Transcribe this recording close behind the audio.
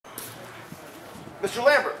Mr.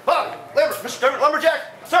 Lambert, Bob, Lambert, Mr. Lumberjack,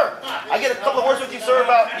 sir. I get a couple of words with you, sir,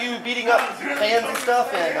 about you beating up fans and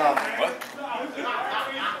stuff, and What?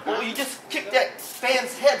 well, you just kicked that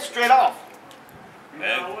fan's head straight off.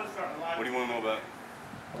 Ed, what do you want to know about?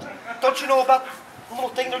 Don't you know about the little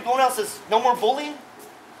thing they're going out that says no more bullying?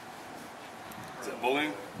 Is that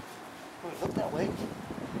bullying? Look that way.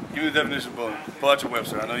 Give me the definition of bullying. Pull out your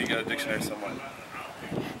website. I know you got a dictionary somewhere.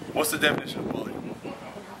 What's the definition of bullying?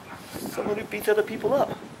 Someone who beats other people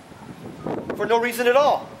up for no reason at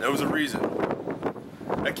all. There was a reason.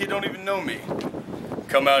 That kid don't even know me.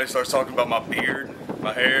 Come out, he starts talking about my beard,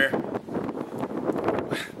 my hair. Big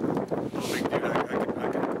dude, I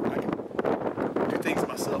can do things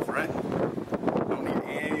myself, right? I don't need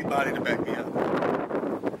anybody to back me up.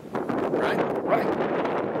 Right? Right.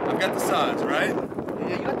 I've got the size, right?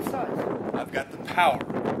 Yeah, you got the size. I've got the power,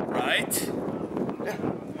 right? Yeah.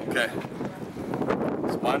 Okay.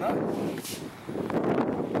 So why not?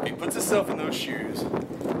 If he puts himself in those shoes,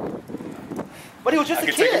 But he was just I a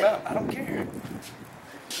can kid. take him out. I don't care.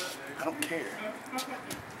 I don't care.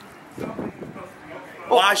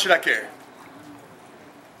 Why should I care?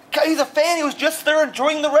 He's a fan. He was just there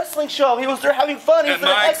enjoying the wrestling show. He was there having fun. He was At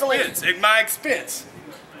there my heckling. expense. At my expense.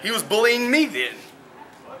 He was bullying me then.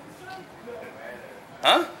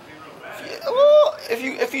 Huh? Well,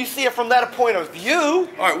 if you see it from that point of view,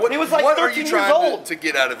 All right. What, he was like what are 13 you years trying old. to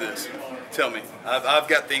get out of this? Tell me. I've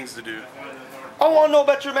got things to do. I want to know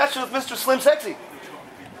about your match with Mr. Slim Sexy.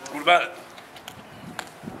 What about it?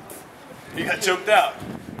 He got choked out.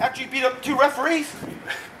 After you beat up 2 referees.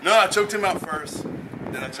 No, I choked him out first.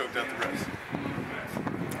 Then I choked out the rest.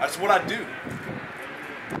 That's what I do.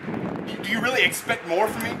 Do you really expect more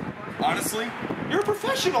from me? Honestly? You're a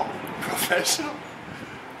professional. Professional?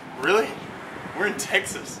 Really? We're in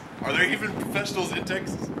Texas. Are there even professionals in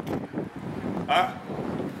Texas? Huh?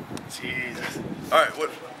 Jesus. Alright, what?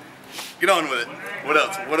 Get on with it. What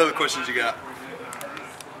else? What other questions you got?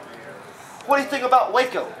 What do you think about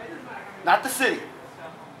Waco? Not the city.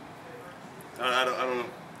 I don't know.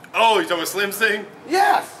 Oh, you talking about Slim's thing?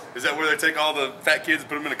 Yes. Is that where they take all the fat kids and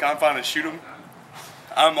put them in a confine and shoot them?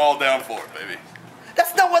 I'm all down for it, baby.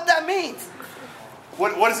 That's not what that means.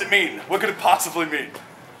 What does it mean? What could it possibly mean?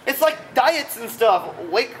 It's like diets and stuff.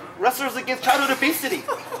 Wake wrestlers against childhood obesity.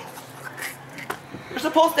 You're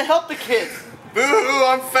supposed to help the kids. Boo-hoo,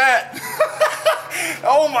 I'm fat.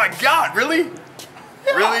 Oh my God, really?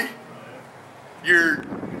 Yeah. Really? You're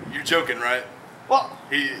joking, right? Well,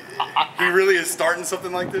 He really is starting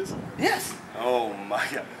something like this? yes. Oh my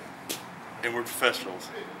God. And we're professionals.